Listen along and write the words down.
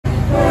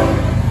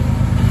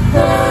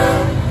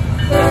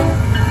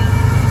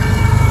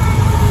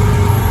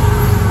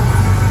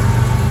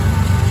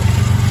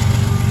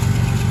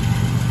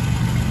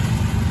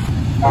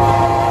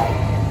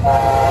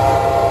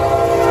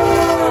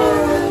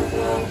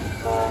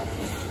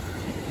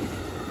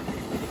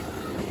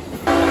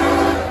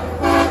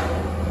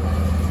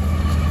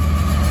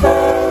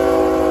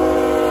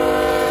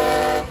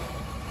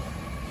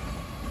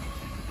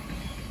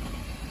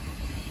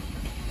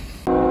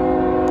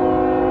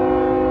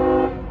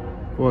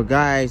Well,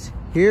 guys,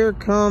 here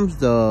comes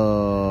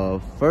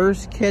the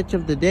first catch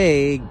of the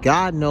day.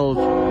 God knows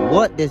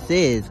what this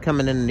is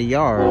coming in the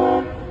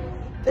yard.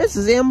 This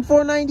is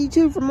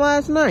M492 from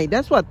last night.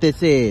 That's what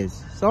this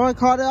is. So I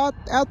caught it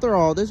out there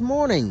all this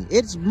morning.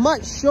 It's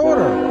much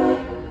shorter.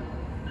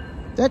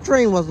 That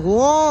train was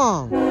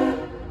long.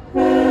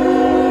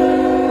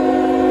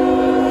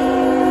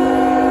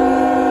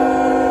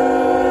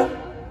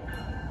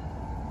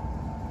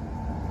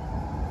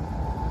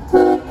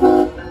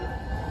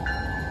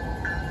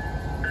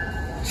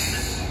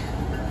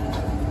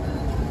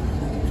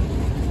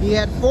 He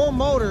had 4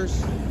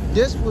 motors.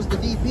 This was the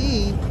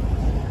DP.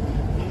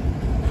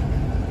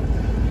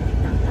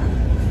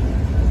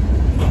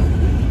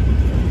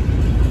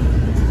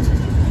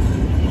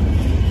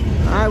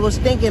 I was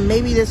thinking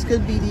maybe this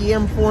could be the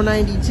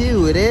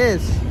M492. It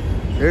is.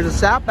 There's a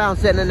southbound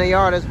sitting in the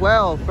yard as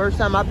well. First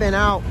time I've been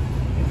out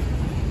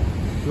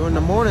during the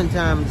morning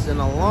times in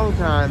a long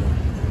time.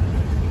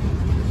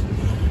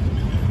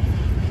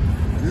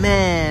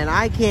 Man,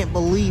 I can't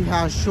believe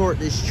how short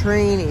this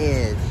train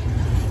is.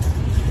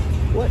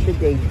 What did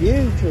they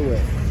do to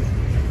it?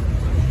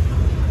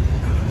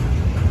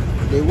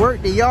 They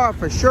worked the yard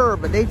for sure,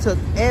 but they took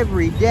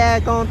every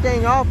daggone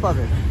thing off of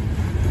it.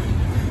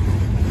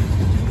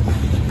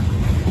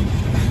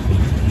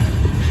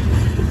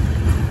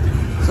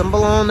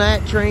 Symbol on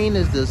that train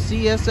is the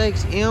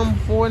CSX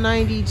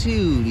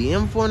M492. The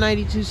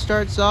M492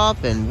 starts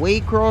off in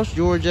Waycross,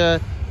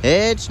 Georgia,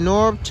 heads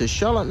north to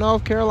Charlotte,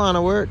 North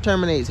Carolina, where it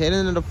terminates,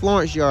 heading into the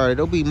Florence yard.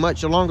 It'll be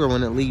much longer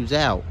when it leaves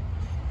out.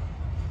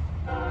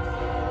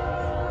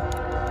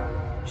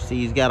 See,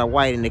 he's got a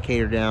white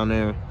indicator down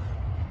there.